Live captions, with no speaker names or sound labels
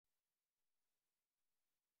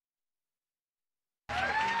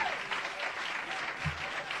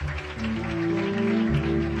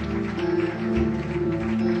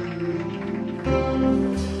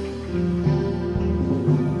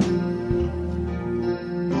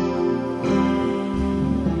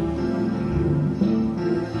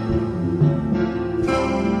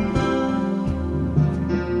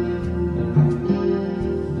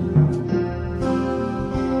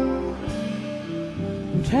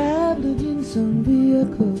traveling in some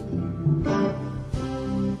vehicle,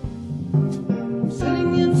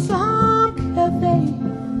 sitting in some cafe,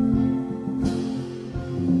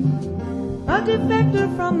 a defector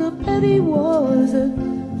from the petty wars, a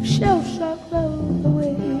shell-shock rolled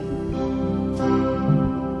away.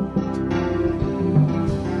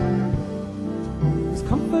 There's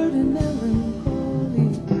comfort in melancholy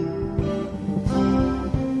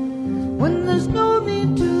when there's no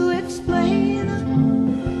need to explain.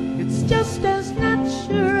 It's just as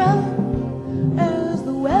natural as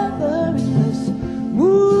the weather in this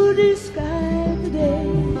moody sky today.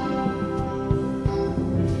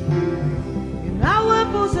 In our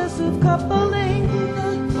possessive coupling,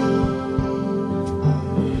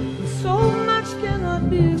 so much cannot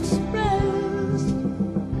be expressed.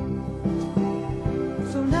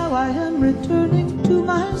 So now I am returning to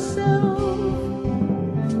myself.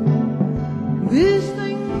 These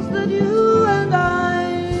things that you and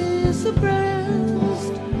I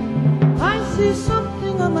suppressed, I see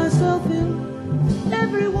something of myself in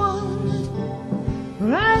everyone,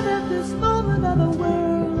 right at this moment of the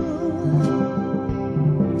world.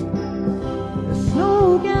 The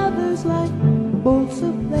snow gathers like bolts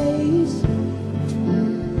of lace,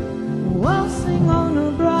 waltzing on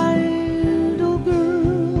a bridal girl.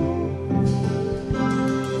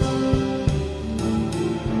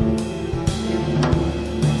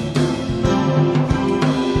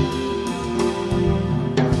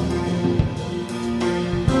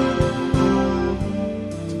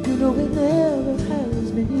 You know it never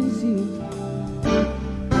has been easy.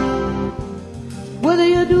 Whether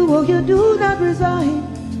you do or you do not resign,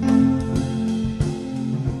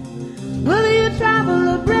 whether you travel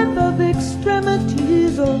a breadth of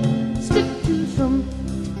extremities or stick to some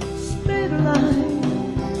straight line.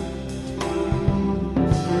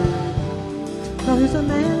 Now there's a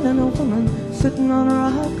man and a woman sitting on a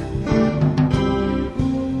rock.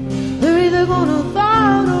 They're either gonna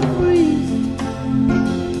thaw or freeze.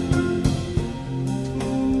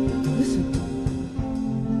 Listen,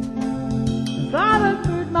 I thought I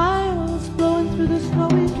heard miles blowing through the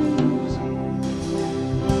snowy trees,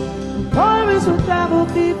 chorus of travel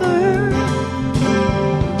fever.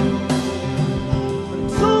 I'm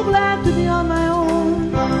so glad to be on my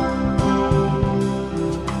own.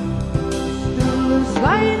 Still the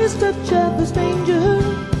slightest of chaff a stranger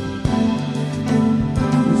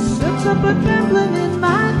sets up a trembling in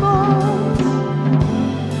my bones.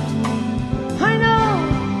 I know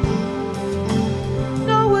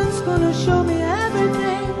no one's gonna show me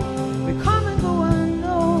everything. We come and go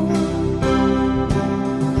unknown.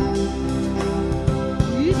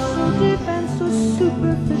 He's so deep and so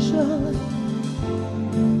superficial,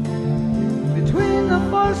 between the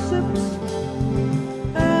forceps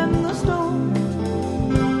and the stone.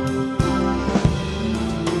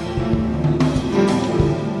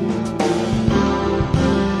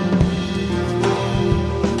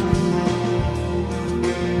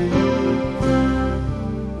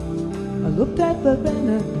 I looked at the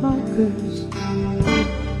granite markers,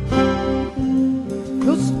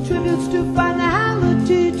 those tributes to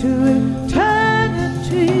finality, to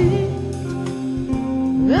eternity.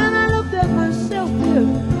 Then I looked at myself here,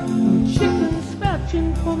 a chicken scratching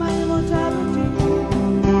for my immortality.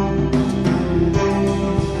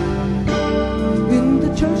 In the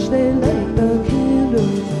church they light the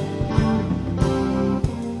candles,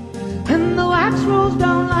 and the wax rolls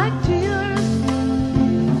down like tears.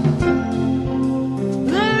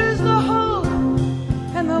 There's the hope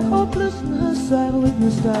and the hopelessness I've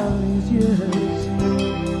witnessed all these years.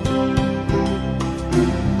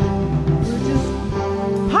 We're just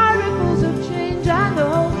particles of change, I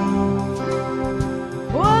know,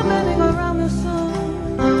 orbiting around the sun.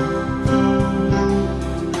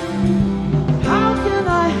 How can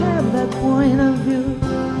I have that point of view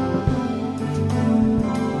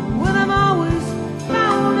when I'm always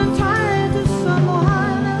bound and tied to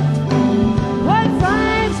someone? White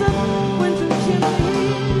flags of winter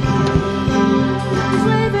chimneys,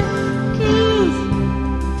 slaving cues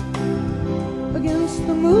against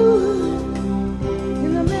the moon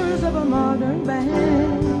in the mirrors of a modern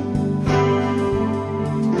band.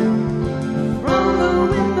 From the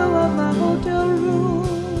window of my hotel room,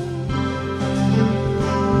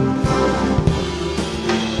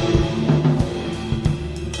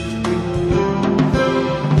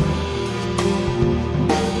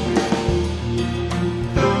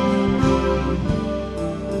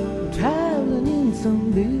 traveling in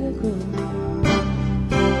some vehicle,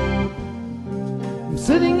 I'm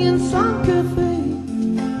sitting in some cafe,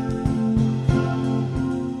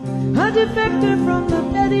 a defector from the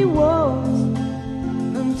petty wars,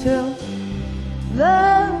 until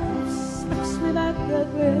love sleep at the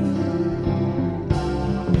grave.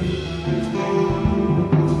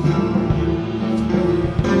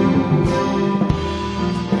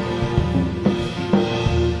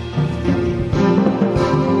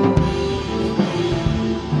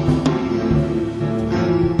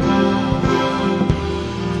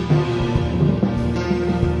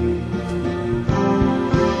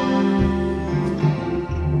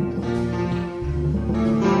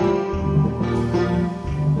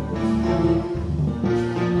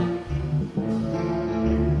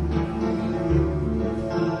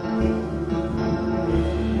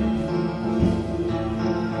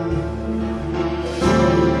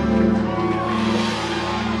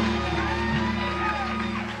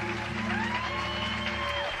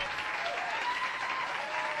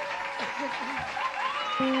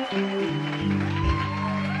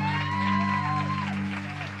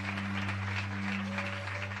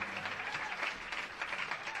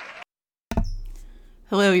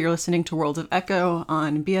 Hello, you're listening to Worlds of Echo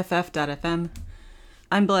on BFF.fm.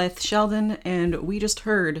 I'm Blythe Sheldon, and we just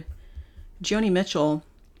heard Joni Mitchell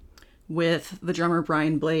with the drummer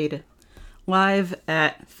Brian Blade live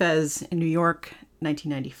at Fez in New York,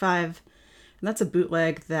 1995. And that's a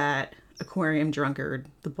bootleg that Aquarium Drunkard,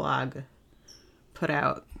 the blog, put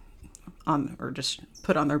out on, or just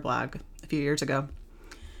put on their blog a few years ago.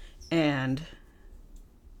 And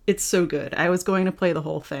it's so good. I was going to play the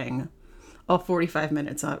whole thing, all 45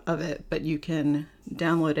 minutes of it, but you can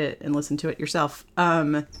download it and listen to it yourself.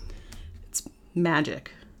 It's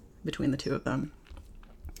magic between the two of them.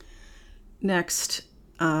 Next,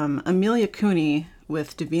 Amelia Cooney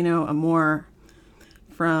with Divino Amor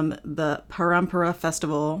from the Parampara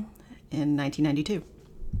Festival in 1992.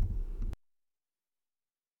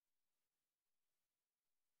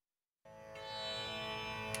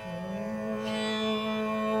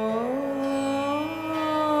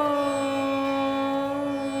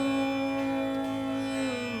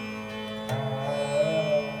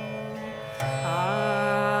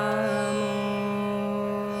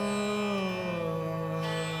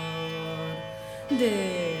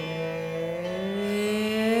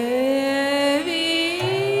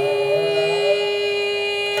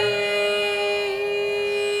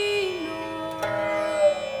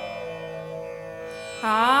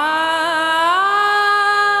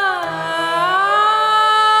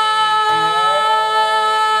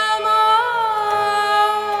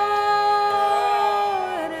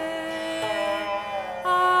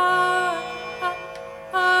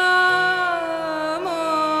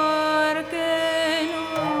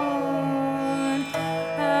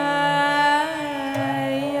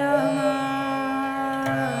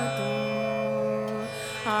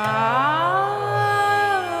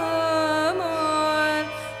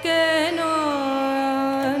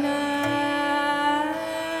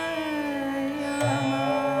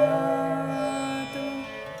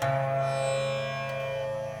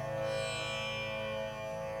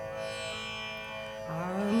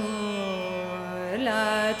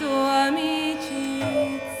 La tua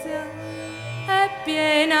amicizia è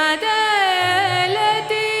piena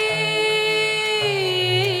letizia,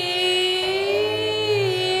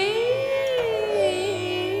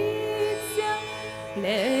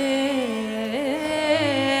 letizia,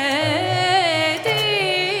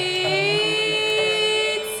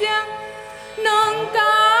 non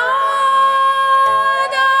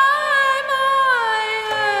cadai mai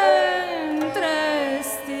entre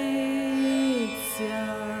stizia,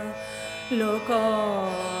 lo cor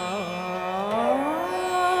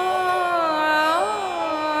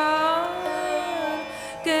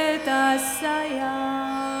che t'assaiato.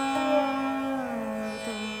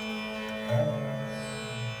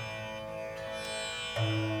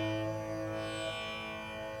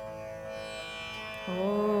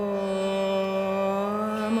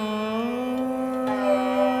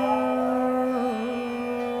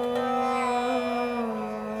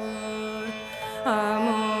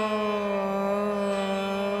 Amor,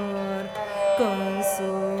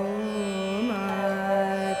 consumativo.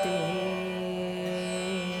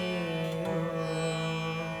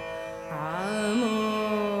 Amor,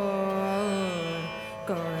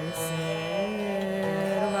 conservativo.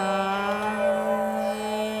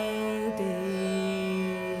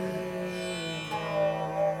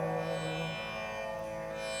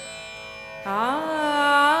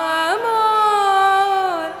 Amor,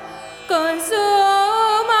 consumativo.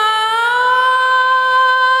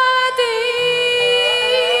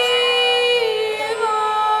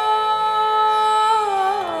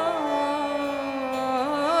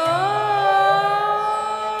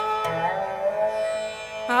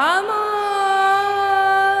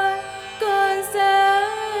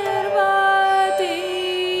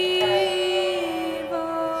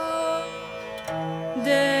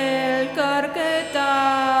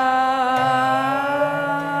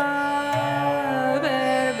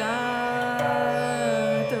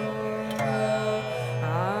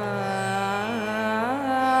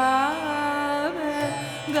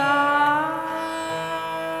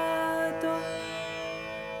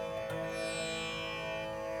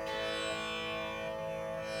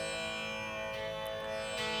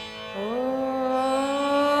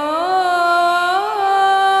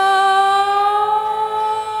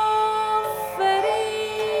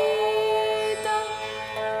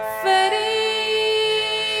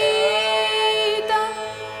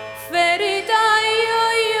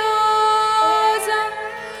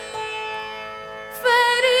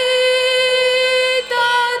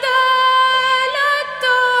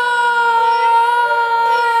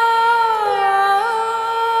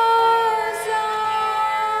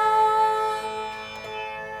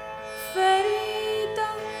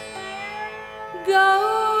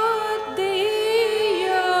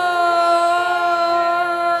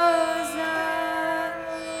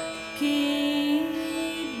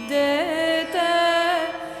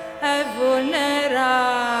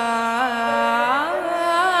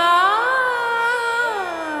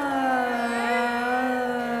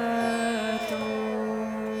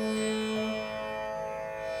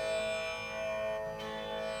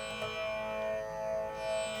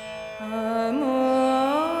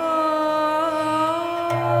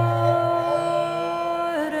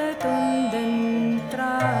 Amore, donde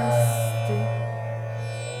entraste,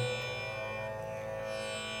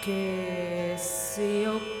 che si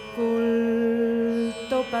occulto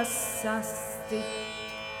passaste.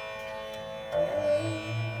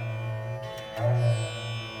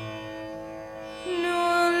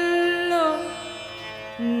 Nullo,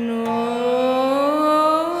 nullo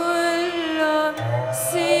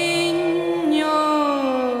segno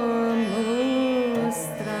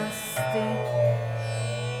mostraste,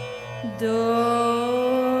 donde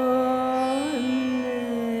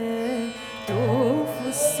tu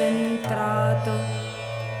fosse entrato,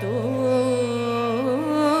 tu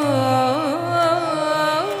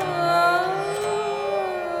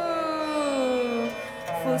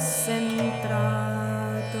fosse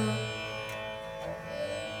entrato.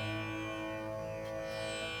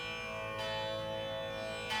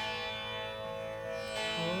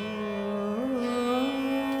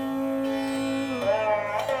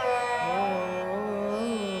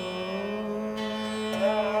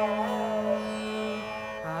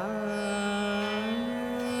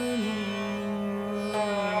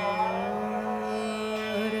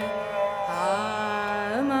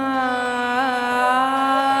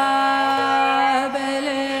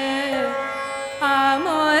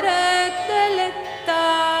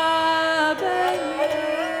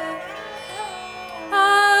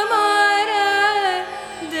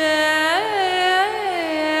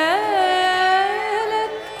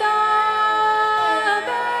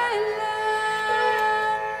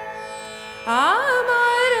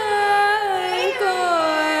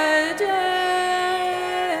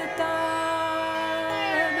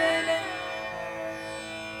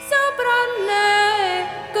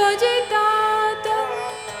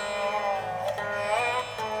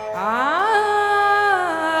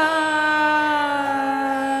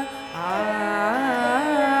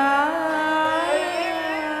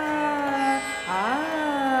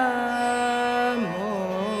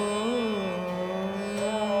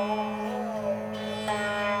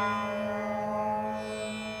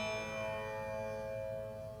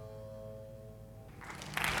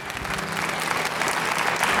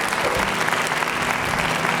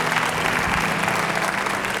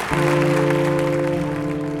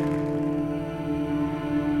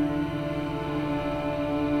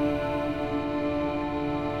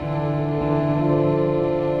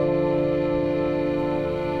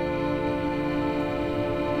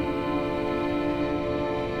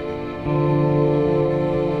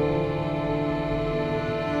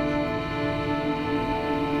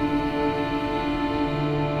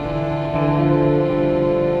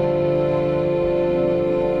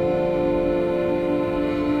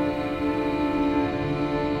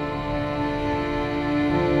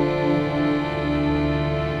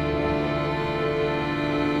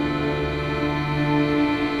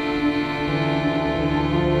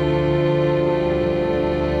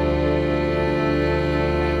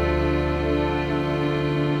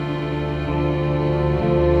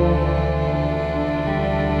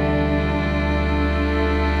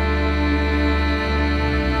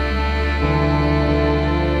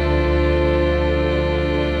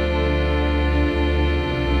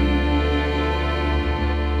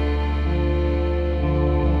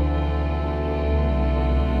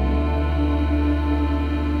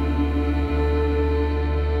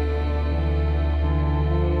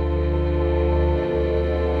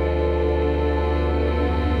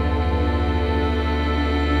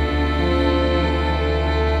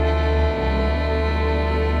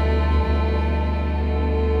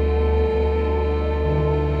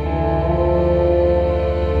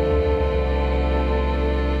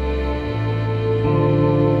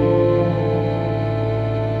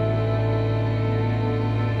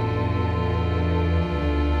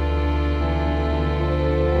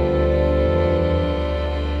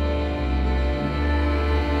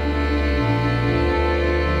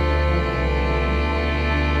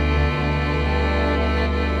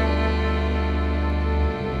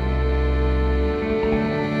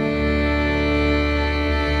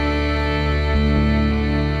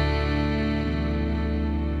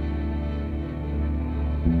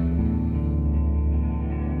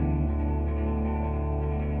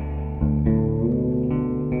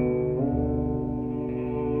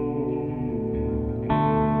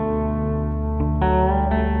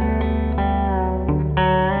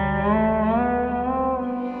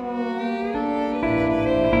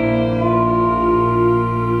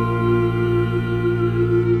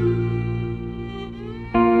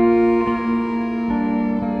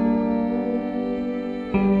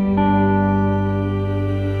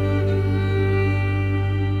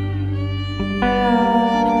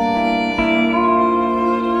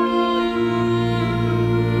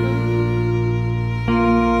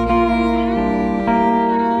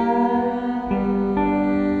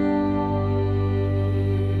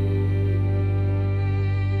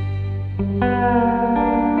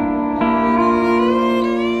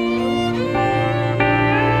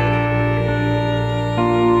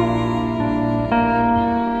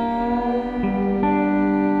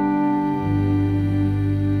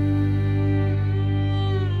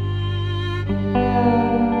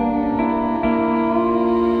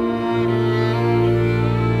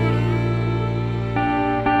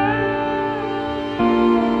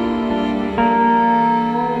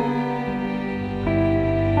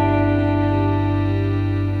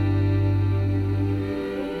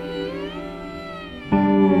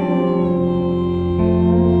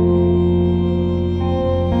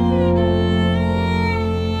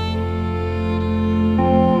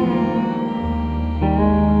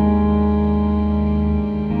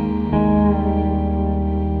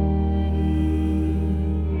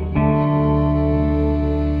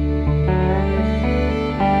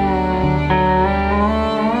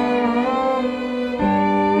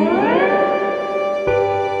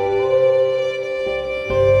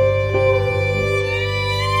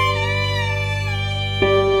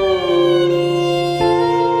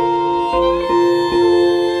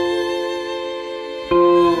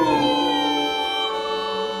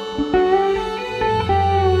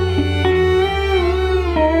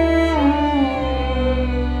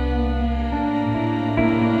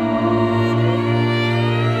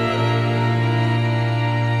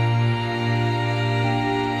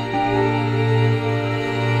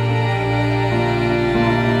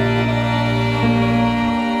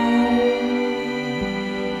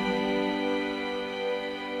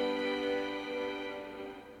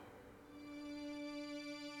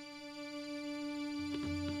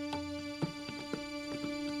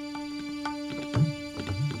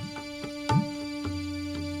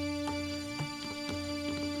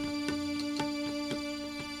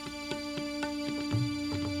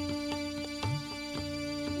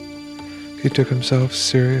 He took himself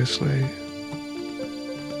seriously.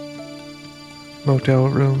 Motel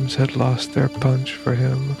rooms had lost their punch for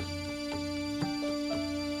him.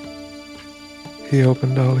 He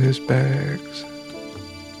opened all his bags.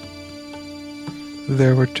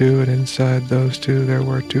 There were two, and inside those two there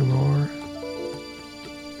were two more.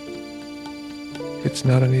 It's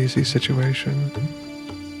not an easy situation.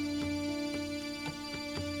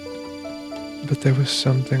 But there was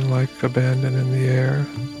something like abandon in the air.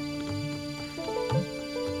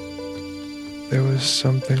 There was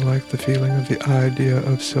something like the feeling of the idea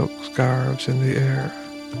of silk scarves in the air.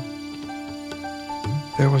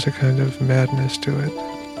 There was a kind of madness to it,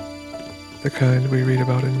 the kind we read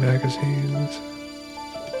about in magazines.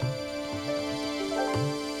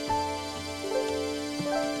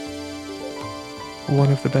 One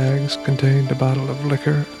of the bags contained a bottle of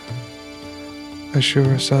liquor, a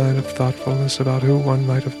sure sign of thoughtfulness about who one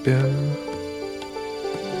might have been.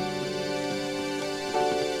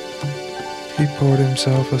 He poured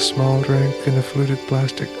himself a small drink in a fluted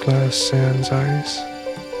plastic glass sans ice.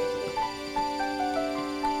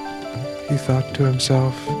 He thought to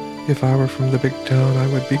himself, if I were from the big town, I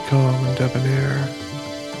would be calm and debonair.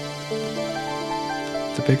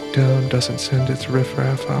 The big town doesn't send its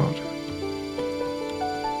riffraff out.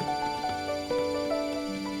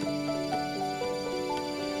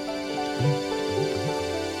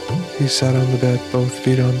 He sat on the bed, both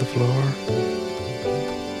feet on the floor.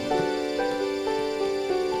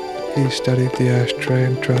 He studied the ashtray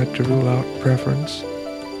and tried to rule out preference,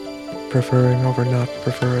 preferring over not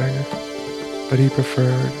preferring. But he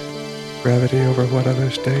preferred gravity over what other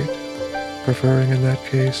state, preferring in that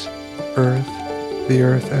case earth, the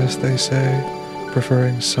earth as they say,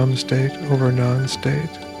 preferring some state over non-state.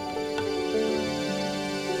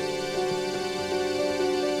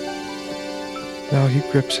 Now he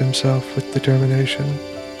grips himself with determination,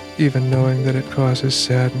 even knowing that it causes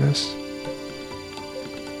sadness.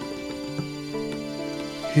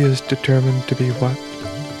 He is determined to be what?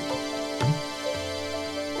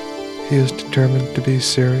 He is determined to be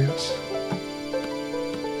serious.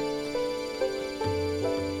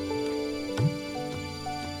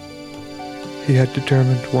 He had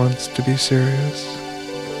determined once to be serious.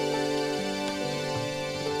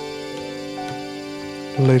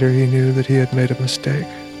 Later he knew that he had made a mistake,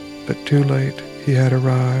 but too late he had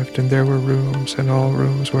arrived, and there were rooms, and all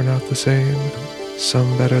rooms were not the same.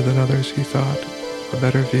 Some better than others, he thought. A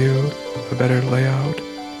better view, a better layout,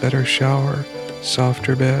 better shower,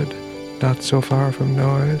 softer bed, not so far from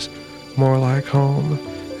noise, more like home,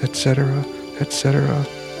 etc., etc.,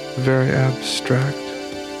 very abstract.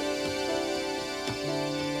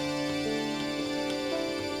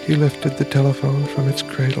 He lifted the telephone from its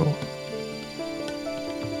cradle.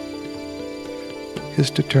 His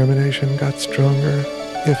determination got stronger,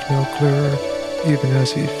 if no clearer, even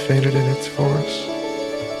as he fainted in its force.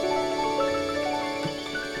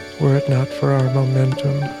 Were it not for our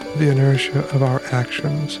momentum, the inertia of our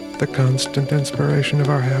actions, the constant inspiration of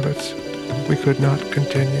our habits, we could not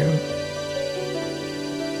continue.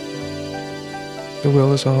 The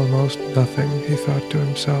will is almost nothing, he thought to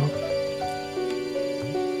himself.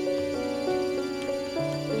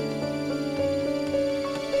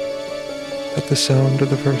 At the sound of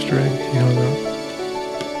the first ring, he hung up.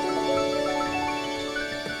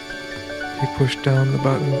 He pushed down the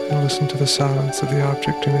button and listened to the silence of the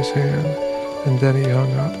object in his hand, and then he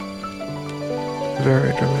hung up.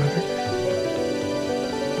 Very dramatic.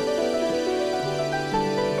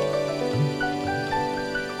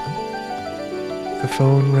 The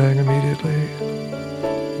phone rang immediately.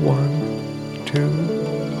 1, 2,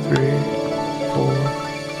 3, 4,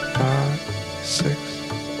 5, 6,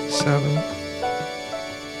 7.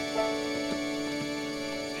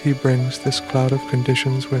 He brings this cloud of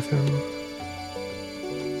conditions with him.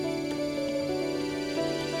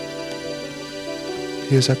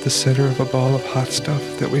 He is at the center of a ball of hot stuff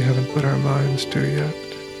that we haven't put our minds to yet.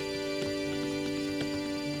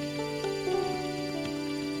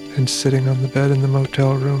 And sitting on the bed in the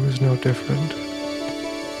motel room is no different.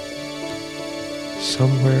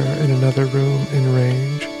 Somewhere in another room in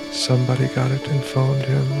range, somebody got it and phoned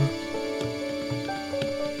him.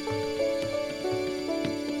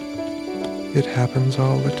 It happens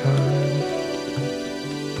all the time.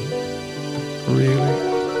 Really.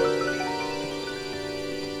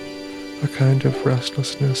 A kind of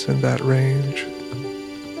restlessness in that range.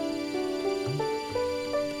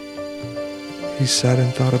 He sat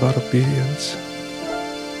and thought about obedience.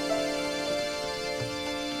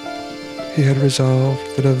 He had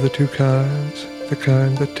resolved that of the two kinds, the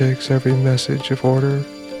kind that takes every message of order,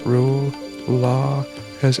 rule, law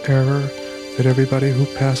as error, that everybody who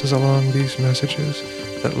passes along these messages,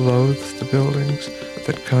 that loathes the buildings,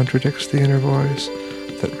 that contradicts the inner voice,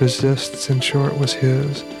 that resists, in short, was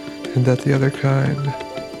his, and that the other kind,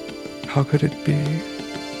 how could it be?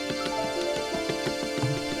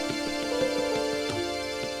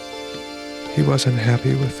 He was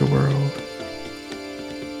unhappy with the world.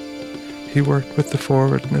 He worked with the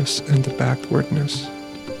forwardness and the backwardness.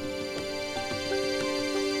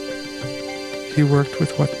 He worked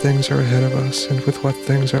with what things are ahead of us and with what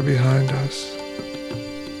things are behind us.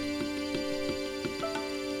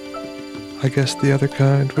 I guess the other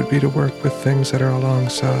kind would be to work with things that are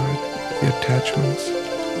alongside, the attachments.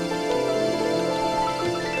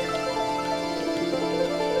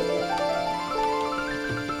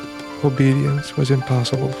 Obedience was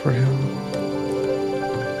impossible for him.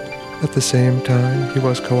 At the same time, he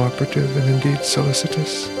was cooperative and indeed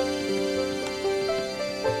solicitous.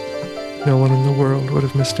 No one in the world would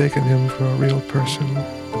have mistaken him for a real person.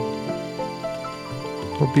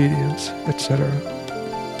 Obedience, etc.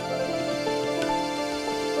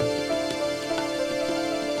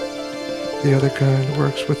 The other kind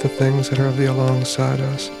works with the things that are of the alongside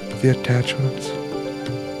us, the attachments.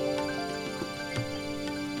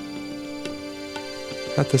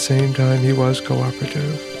 At the same time, he was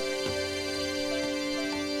cooperative.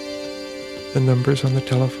 The numbers on the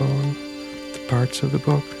telephone, the parts of the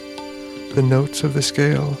book, the notes of the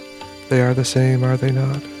scale, they are the same, are they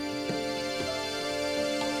not?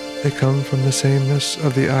 They come from the sameness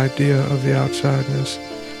of the idea of the outsideness,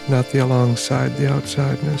 not the alongside the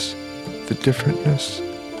outsideness, the differentness.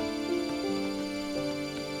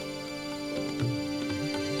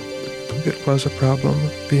 It was a problem,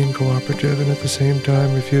 being cooperative and at the same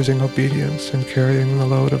time refusing obedience and carrying the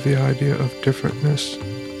load of the idea of differentness.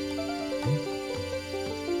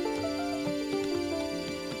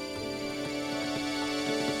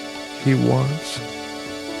 He wants.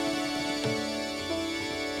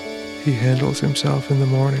 He handles himself in the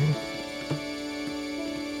morning.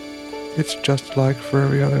 It's just like for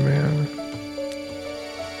every other man.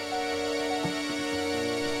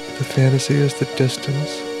 The fantasy is the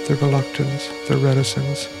distance, the reluctance, the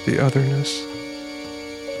reticence, the otherness.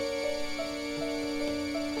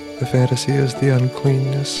 The fantasy is the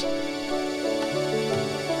uncleanness.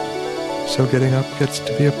 So getting up gets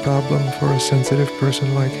to be a problem for a sensitive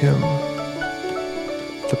person like him.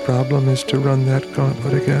 The problem is to run that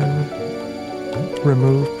gauntlet again.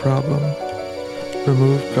 Remove problem.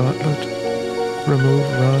 Remove gauntlet. Remove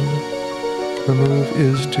run. Remove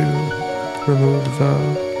is to, remove the,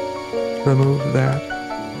 remove that.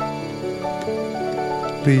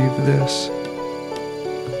 Leave this.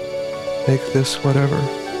 Make this whatever.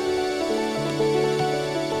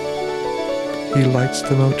 He lights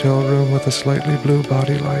the motel room with a slightly blue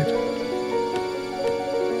body light.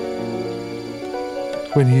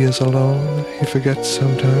 When he is alone, he forgets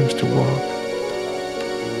sometimes to walk.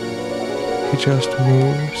 He just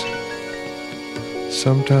moves.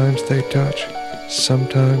 Sometimes they touch,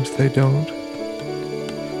 sometimes they don't,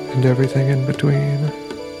 and everything in between.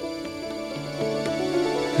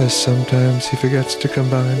 As sometimes he forgets to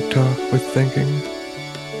combine talk with thinking,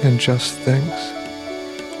 and just thinks,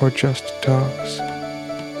 or just talks.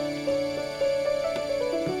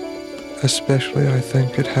 Especially I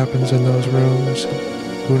think it happens in those rooms,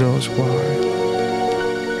 who knows why.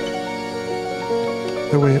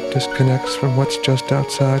 The way it disconnects from what's just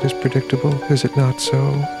outside is predictable, is it not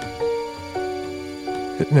so?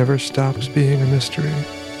 It never stops being a mystery.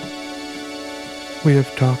 We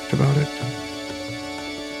have talked about it.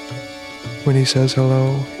 When he says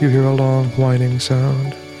hello, you hear a long whining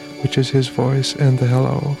sound, which is his voice and the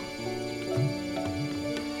hello.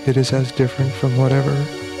 It is as different from whatever,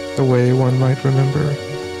 the way one might remember,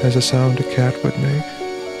 as a sound a cat would make.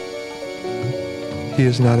 He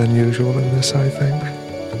is not unusual in this, I think.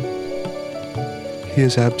 He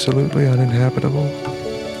is absolutely uninhabitable,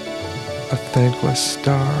 a thankless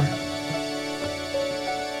star.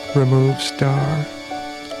 Remove star,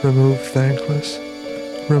 remove thankless,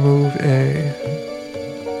 remove a,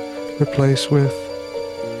 replace with.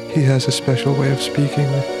 He has a special way of speaking,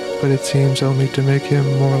 but it seems only to make him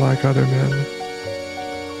more like other men.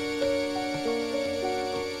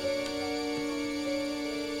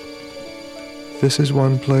 This is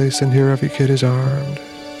one place, and here every kid is armed.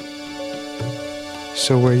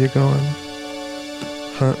 So where you going?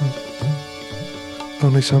 Hunting.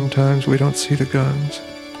 Only sometimes we don't see the guns.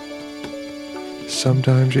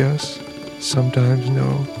 Sometimes yes, sometimes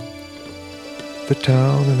no. The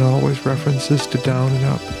town and always references to down and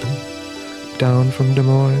up. Down from Des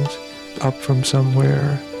Moines, up from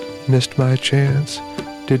somewhere. Missed my chance,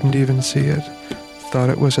 didn't even see it. Thought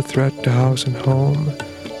it was a threat to house and home.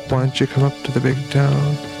 Why don't you come up to the big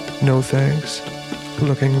town? No thanks.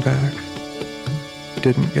 Looking back.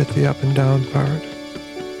 Didn't get the up and down part.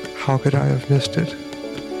 How could I have missed it?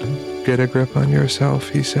 Get a grip on yourself,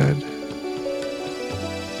 he said.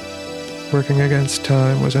 Working against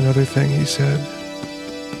time was another thing he said.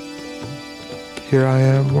 Here I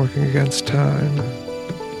am working against time.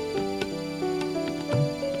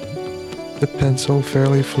 The pencil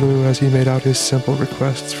fairly flew as he made out his simple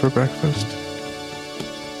requests for breakfast.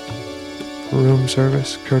 Room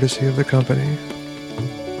service, courtesy of the company.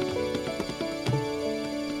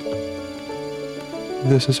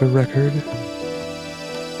 This is a record.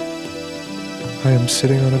 I am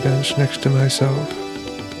sitting on a bench next to myself.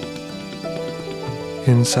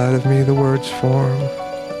 Inside of me the words form.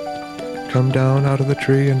 Come down out of the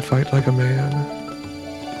tree and fight like a man.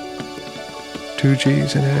 2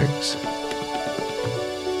 G's and eggs.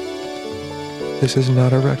 This is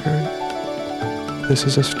not a record. This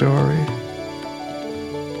is a story.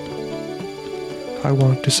 I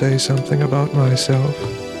want to say something about myself.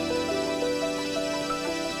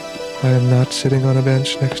 I am not sitting on a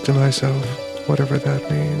bench next to myself, whatever that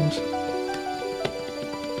means.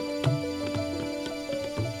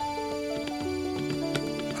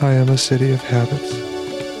 I am a city of habits.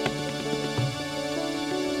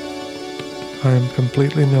 I am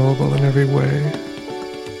completely knowable in every way.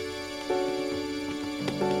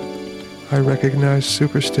 I recognize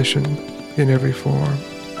superstition in every form.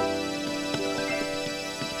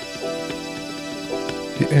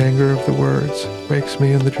 The anger of the words wakes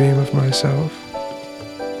me in the dream of myself.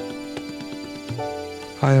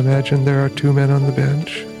 I imagine there are 2 men on the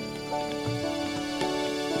bench.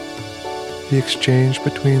 The exchange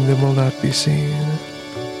between them will not be seen.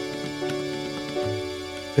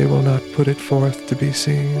 They will not put it forth to be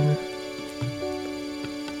seen.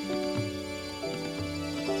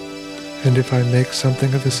 And if I make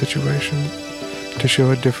something of the situation to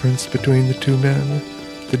show a difference between the 2 men,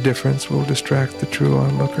 the difference will distract the true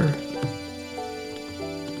onlooker.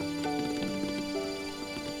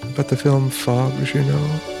 But the film fogs, you know.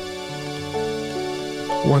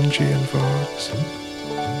 1 G in fogs.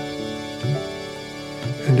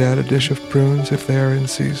 And add a dish of prunes if they are in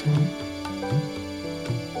season.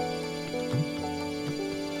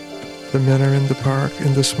 The men are in the park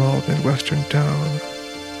in the small Midwestern town.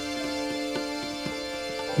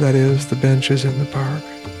 That is, the bench is in the park.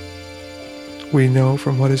 We know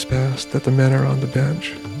from what is past that the men are on the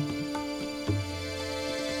bench.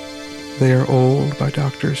 They are old by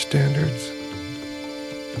doctor's standards.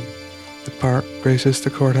 The park graces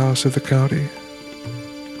the courthouse of the county.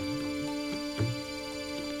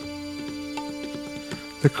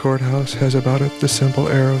 The courthouse has about it the simple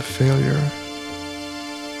air of failure.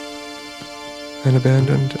 An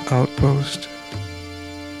abandoned outpost.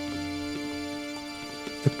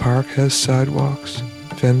 The park has sidewalks,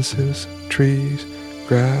 fences, trees,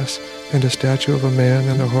 grass, and a statue of a man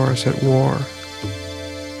and a horse at war.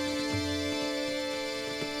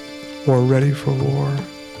 Or ready for war.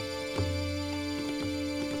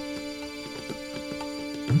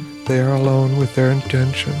 They are alone with their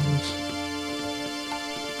intentions.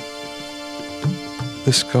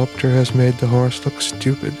 The sculptor has made the horse look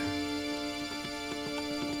stupid.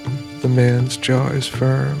 The man's jaw is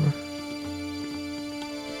firm.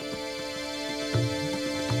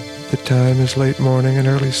 The time is late morning and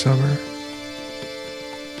early summer.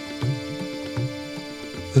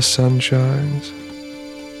 The sun shines.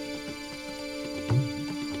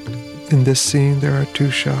 In this scene there are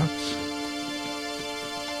two shots.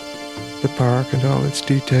 The park and all its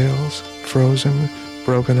details, frozen,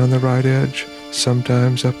 broken on the right edge,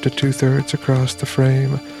 sometimes up to 2/3 across the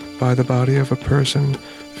frame, by the body of a person,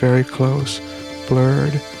 very close,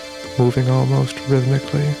 blurred, moving almost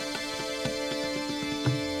rhythmically.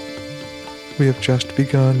 We have just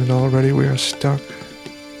begun and already we are stuck,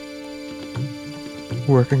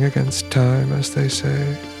 working against time, as they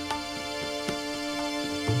say.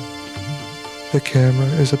 The camera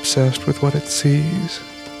is obsessed with what it sees.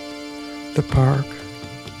 The park,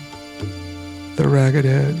 the ragged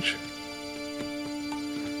edge.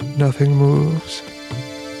 Nothing moves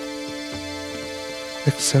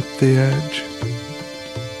except the edge.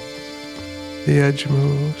 The edge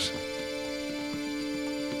moves.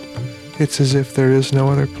 It's as if there is no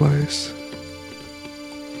other place.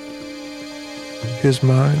 His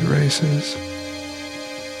mind races.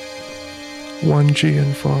 1 G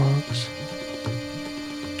in fogs,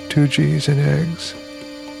 2 G's in eggs.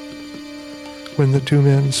 When the two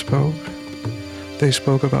men spoke, they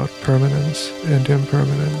spoke about permanence and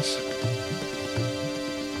impermanence.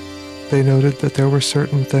 They noted that there were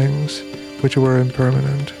certain things which were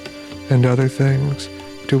impermanent and other things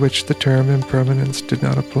to which the term impermanence did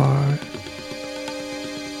not apply.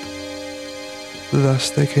 Thus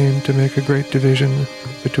they came to make a great division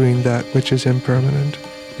between that which is impermanent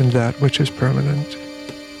and that which is permanent.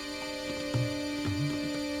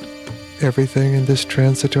 Everything in this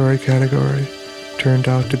transitory category turned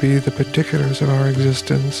out to be the particulars of our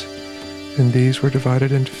existence, and these were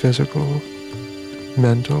divided into physical,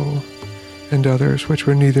 mental, and others which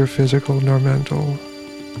were neither physical nor mental.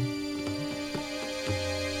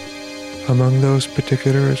 Among those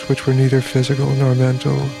particulars which were neither physical nor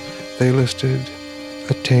mental, they listed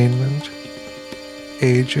attainment,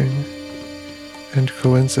 aging, and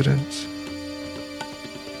coincidence.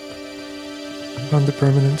 On the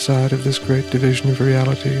permanent side of this great division of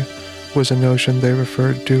reality was a notion they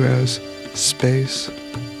referred to as space,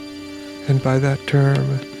 and by that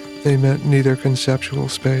term they meant neither conceptual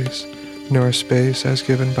space nor space as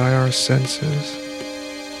given by our senses.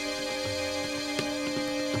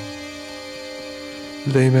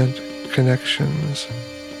 They meant connections.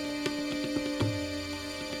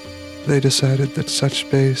 They decided that such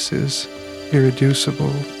space is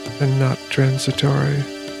irreducible and not transitory,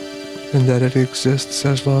 and that it exists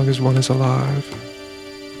as long as one is alive.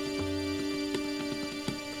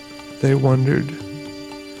 They wondered,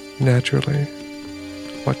 naturally,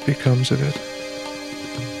 what becomes of it.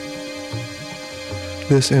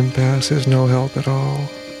 This impasse is no help at all.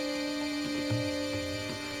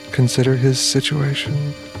 Consider his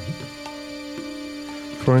situation.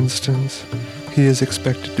 For instance, he is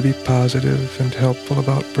expected to be positive and helpful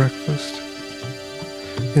about breakfast.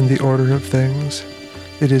 In the order of things,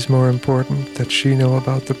 it is more important that she know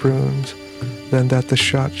about the prunes than that the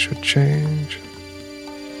shot should change.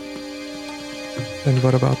 And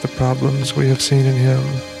what about the problems we have seen in him?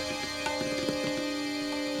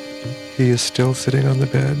 He is still sitting on the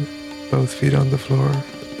bed, both feet on the floor.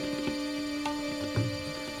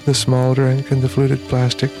 The small drink in the fluted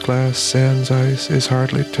plastic glass sans ice is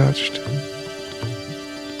hardly touched.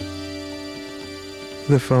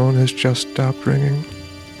 The phone has just stopped ringing.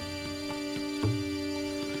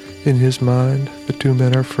 In his mind, the two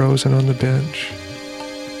men are frozen on the bench.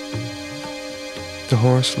 The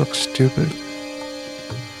horse looks stupid.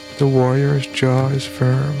 The warrior's jaw is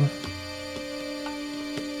firm.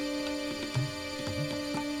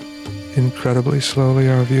 Incredibly slowly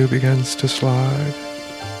our view begins to slide.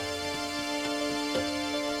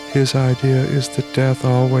 His idea is that death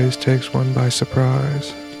always takes one by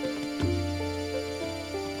surprise.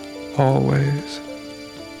 always.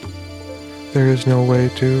 There is no way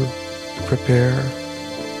to prepare.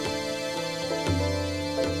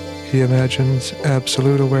 He imagines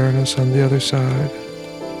absolute awareness on the other side.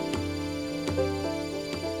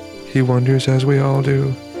 He wonders, as we all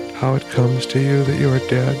do, how it comes to you that you are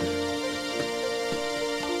dead.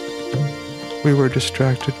 We were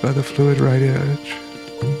distracted by the fluid right edge.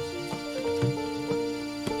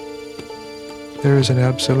 There is an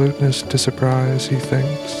absoluteness to surprise, he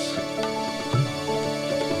thinks.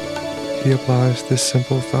 He applies this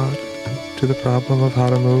simple thought to the problem of how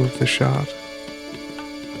to move the shot.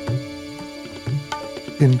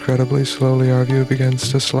 Incredibly slowly our view begins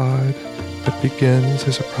to slide, but begins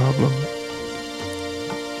as a problem.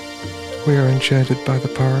 We are enchanted by the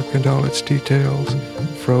park and all its details,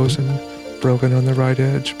 frozen, broken on the right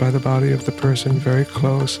edge by the body of the person very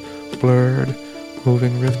close, blurred,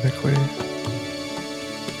 moving rhythmically.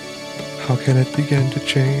 How can it begin to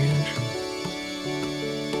change?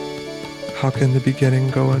 How can the beginning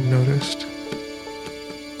go unnoticed?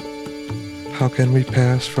 How can we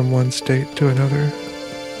pass from one state to another?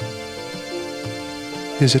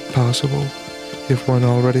 Is it possible, if one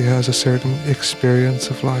already has a certain experience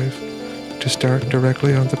of life, to start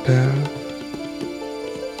directly on the path?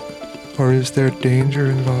 Or is there danger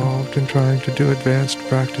involved in trying to do advanced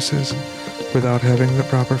practices without having the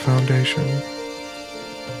proper foundation?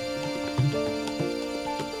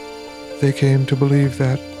 They came to believe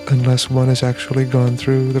that unless one has actually gone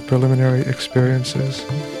through the preliminary experiences,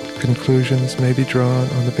 conclusions may be drawn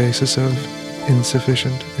on the basis of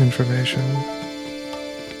insufficient information,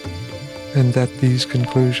 and that these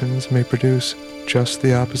conclusions may produce just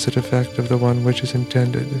the opposite effect of the one which is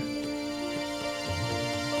intended.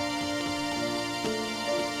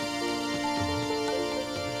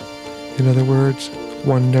 In other words,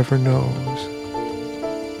 one never knows.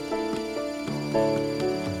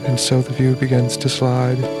 And so the view begins to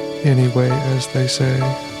slide anyway, as they say,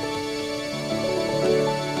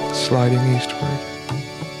 sliding eastward,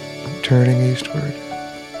 turning eastward.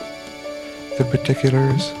 The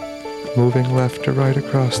particulars moving left to right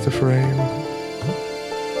across the frame.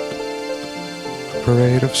 A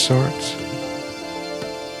parade of sorts.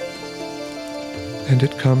 And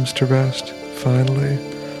it comes to rest, finally,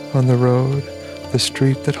 on the road, the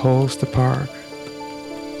street that holds the park.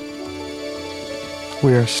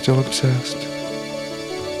 We are still obsessed.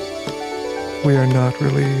 We are not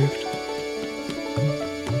relieved.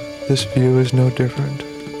 This view is no different.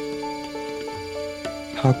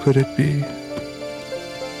 How could it be?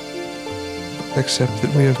 Except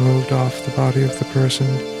that we have moved off the body of the person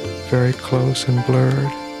very close and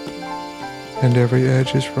blurred, and every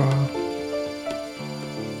edge is raw.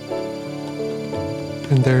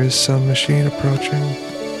 And there is some machine approaching,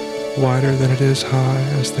 wider than it is high,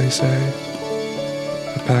 as they say.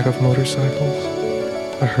 A pack of motorcycles,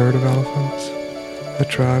 a herd of elephants, a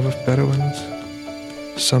tribe of Bedouins,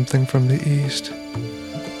 something from the east,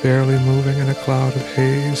 barely moving in a cloud of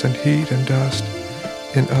haze and heat and dust,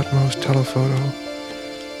 in utmost telephoto,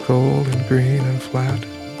 gold and green and flat.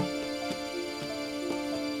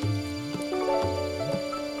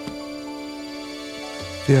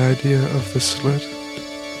 The idea of the slit,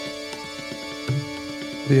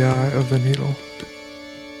 the eye of the needle.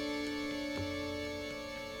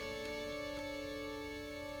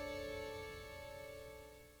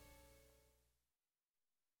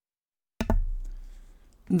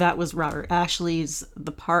 That was Robert Ashley's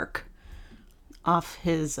The Park off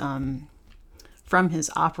his, from his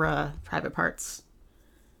opera Private Parts.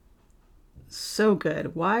 So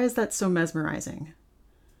good. Why is that so mesmerizing?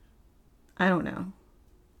 I don't know.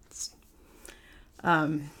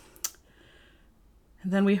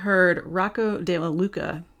 Then we heard Rocco De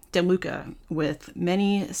Luca with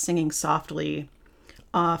Many Singing Softly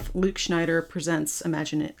off Luke Schneider Presents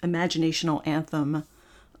Imaginational Anthem,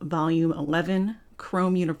 Volume 11,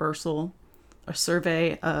 Chrome Universal, a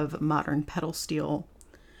survey of modern pedal steel.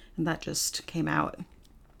 And that just came out.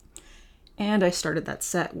 And I started that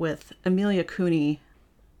set with Emilia Cooney,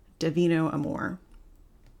 Divino Amor.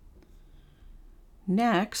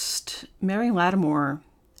 Next, Mary Lattimore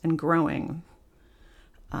and Growing.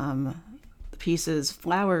 The piece is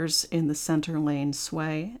Flowers in the Center Lane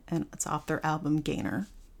Sway, and it's off their album Gainer.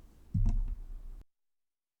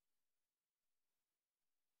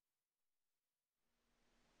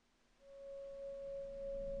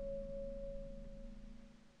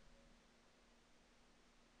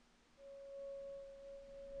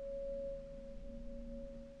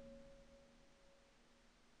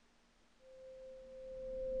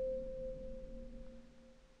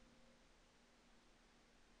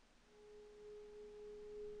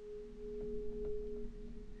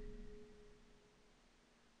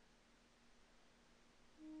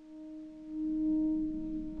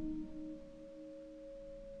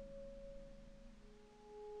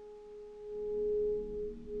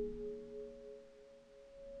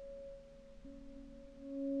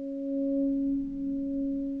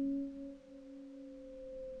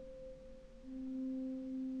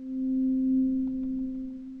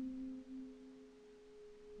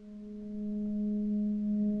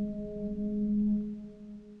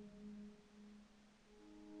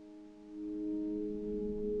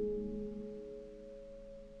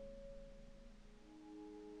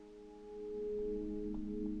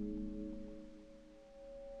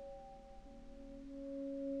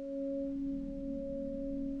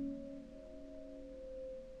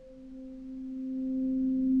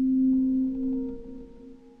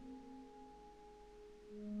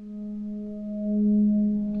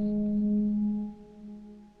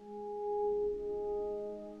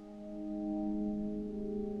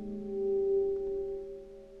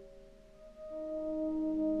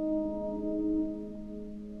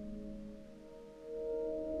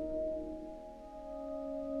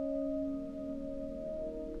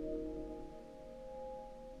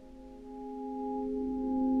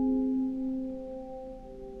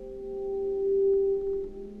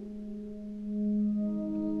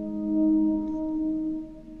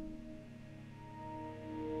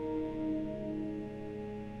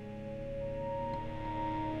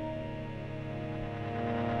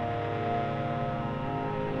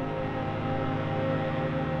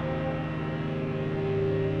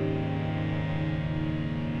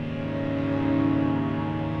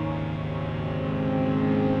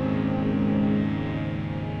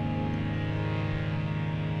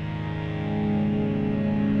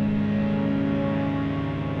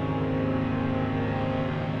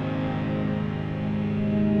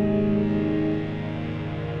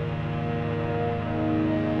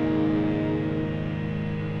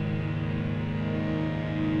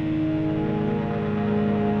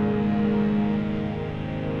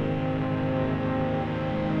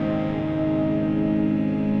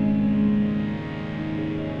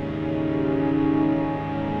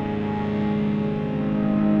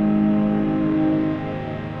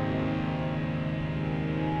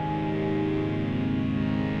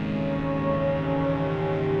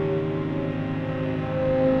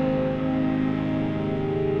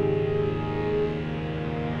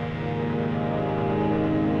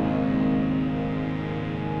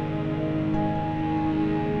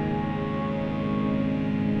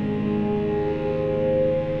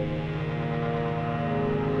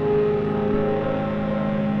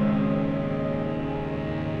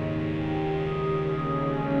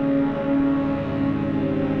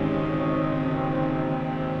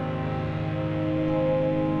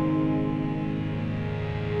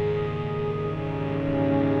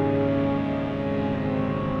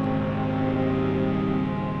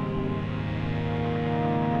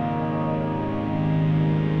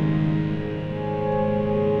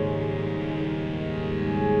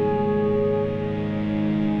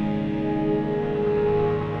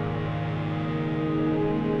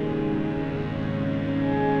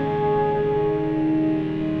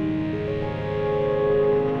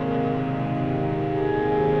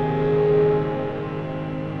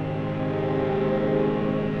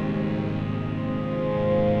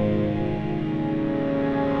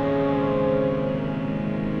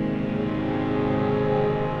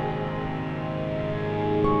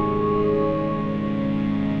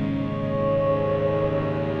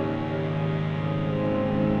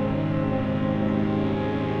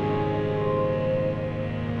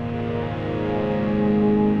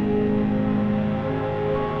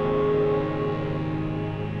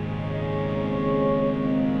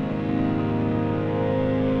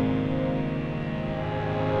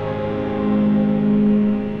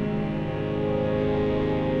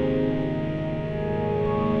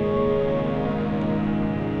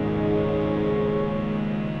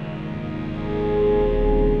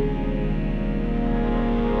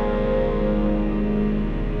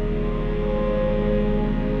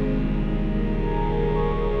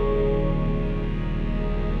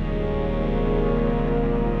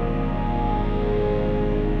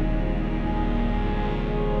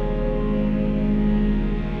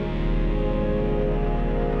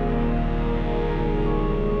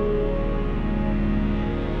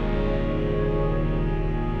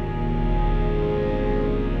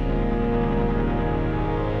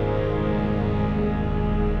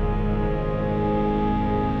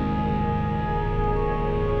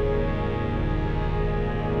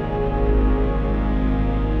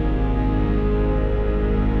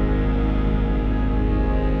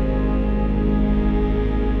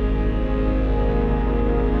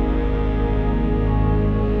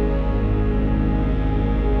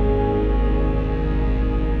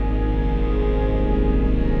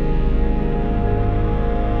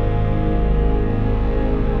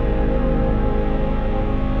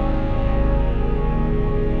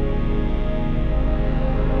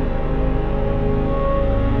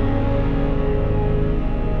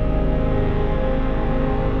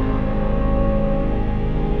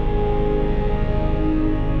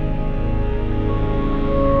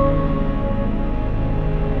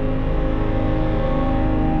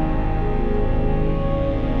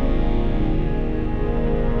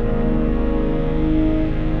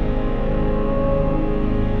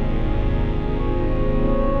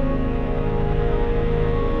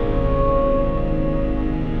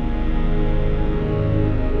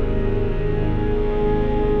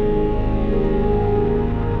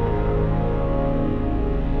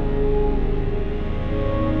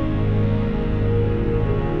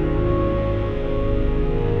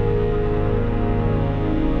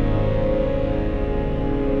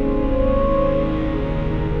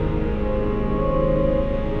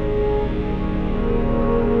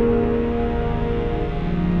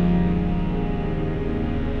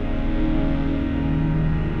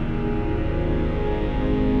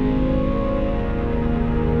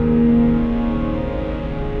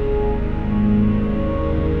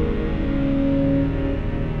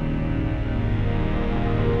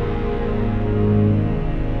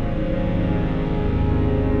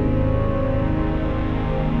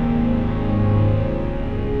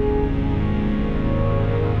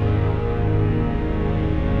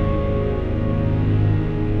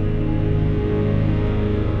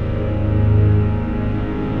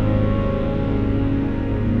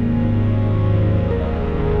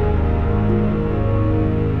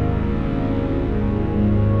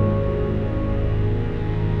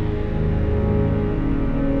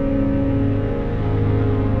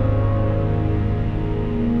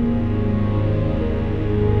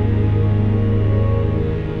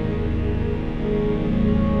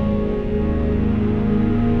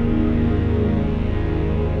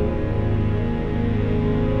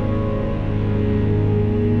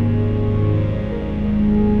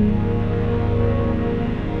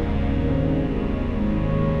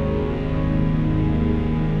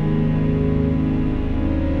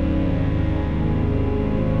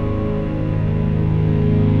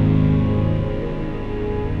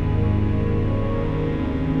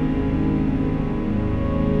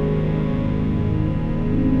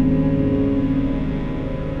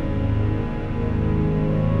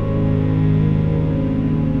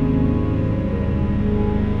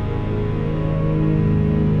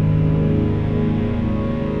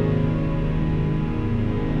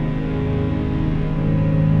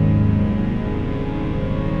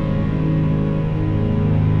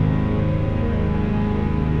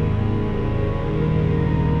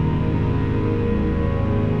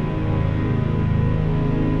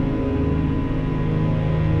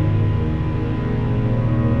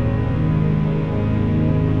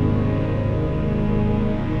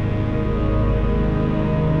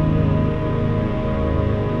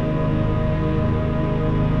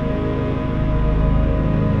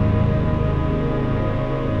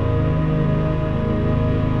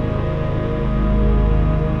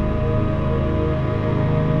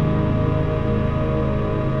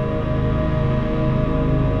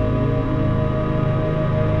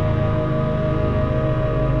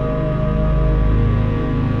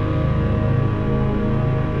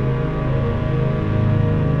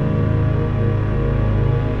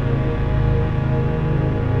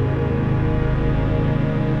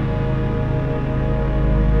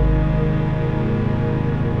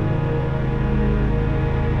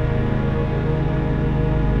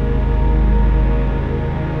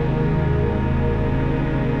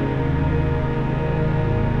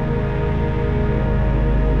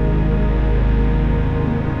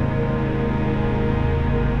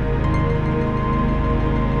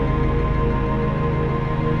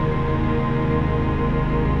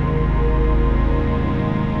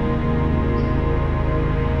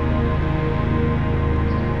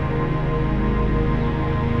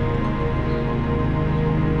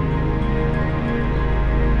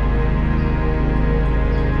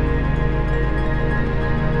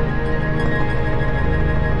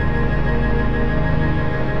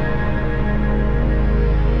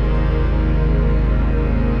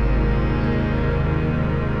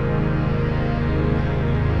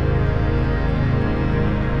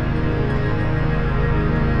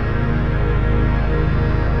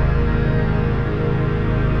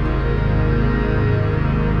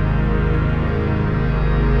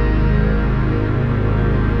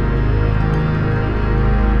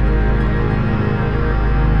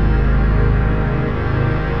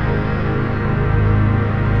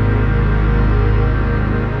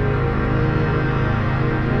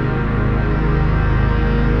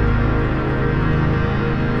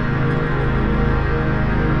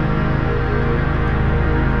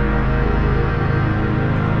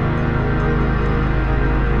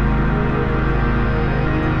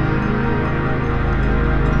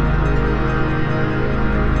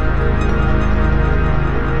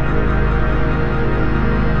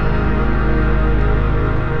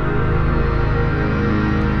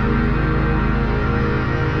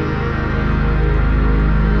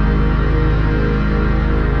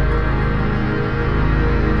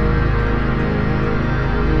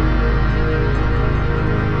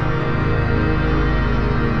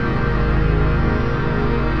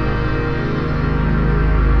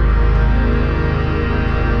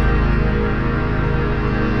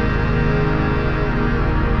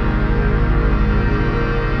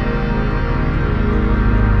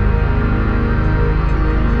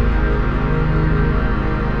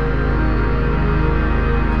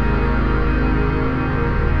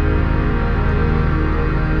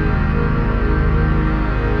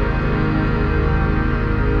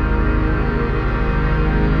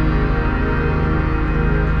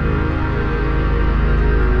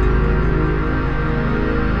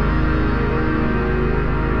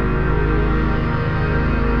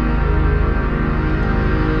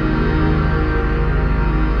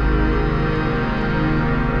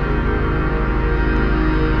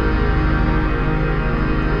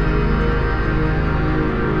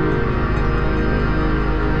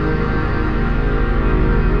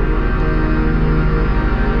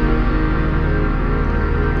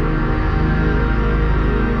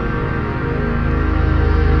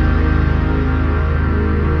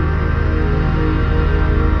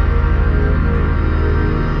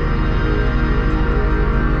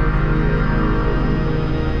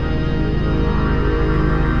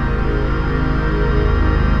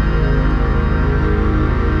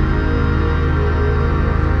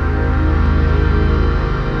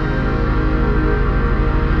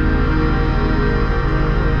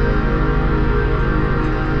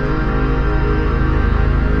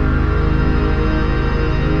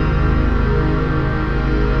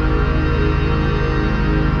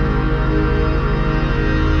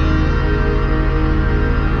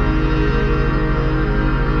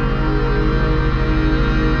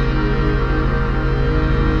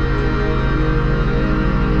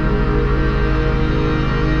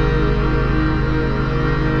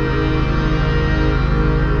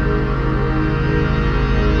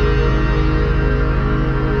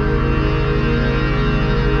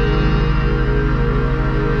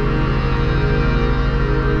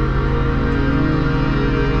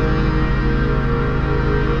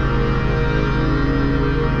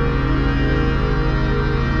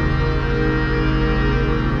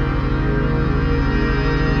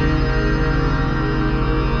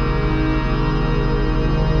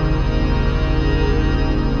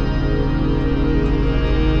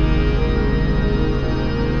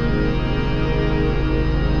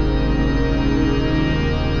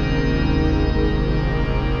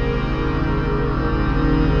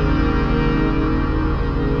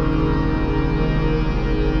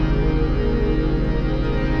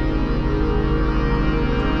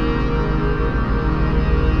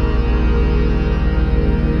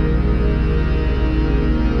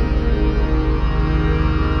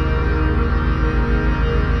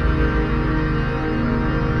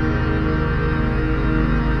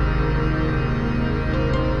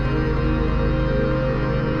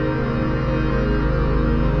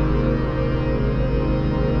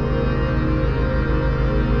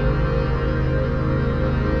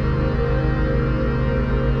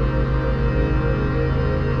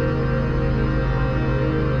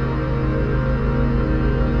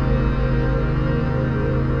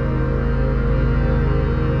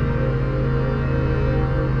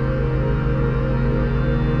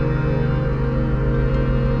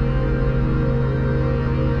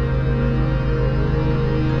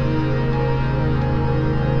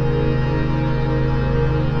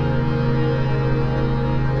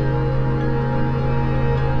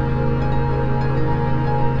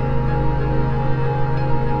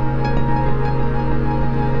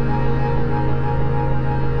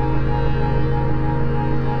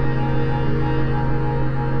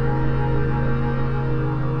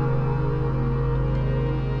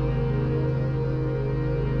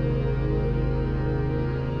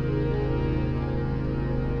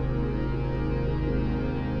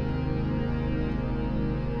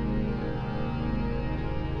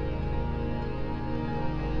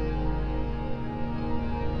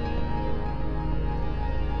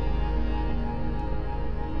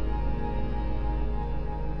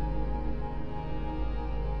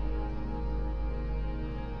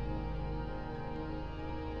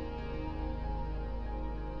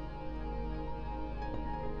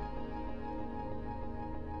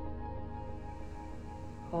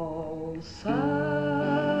 sad,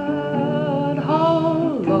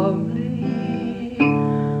 how lovely,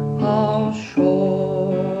 how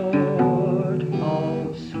short,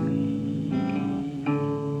 how sweet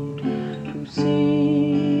to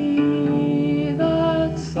see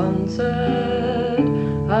that sunset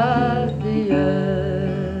at the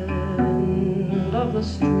end of the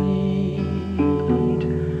street,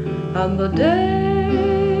 and the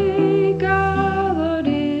day gathered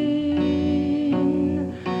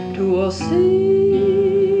in to a single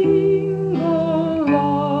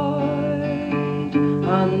light,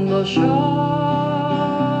 and the shadows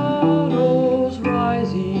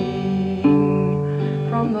rising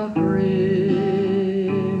from the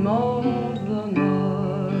brim of the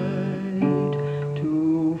night.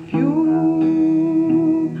 Too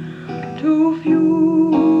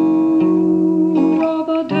few are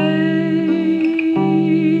the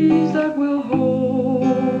days that will hold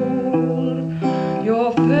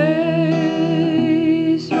your face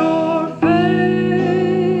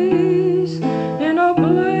in a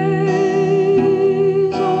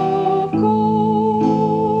blaze of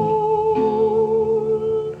gold.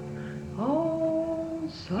 How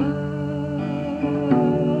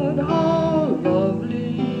sad, how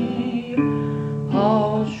lovely,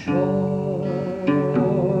 how short,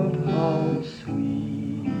 how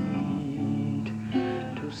sweet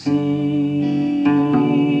to see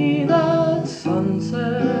that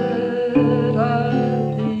sunset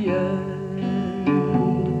at the end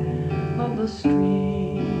of the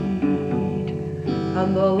street,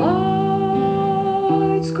 and the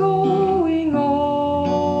lights going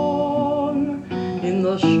on in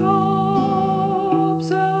the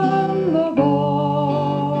shops and the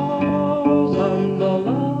bars, and the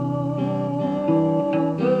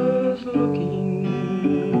lovers looking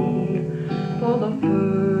for the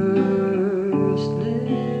first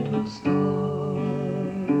little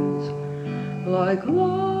stars. Like life,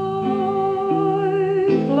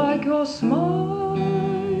 like your smile,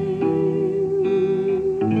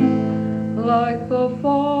 like the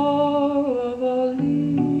fall of a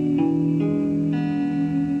leaf.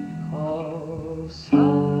 How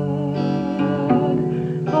sad,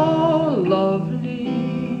 how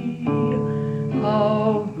lovely,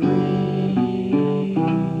 how brief.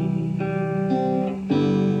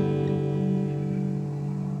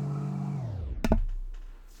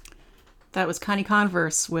 That was Connie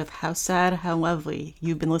Converse with How Sad, How Lovely.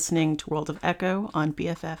 You've been listening to World of Echo on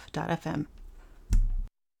BFF.fm.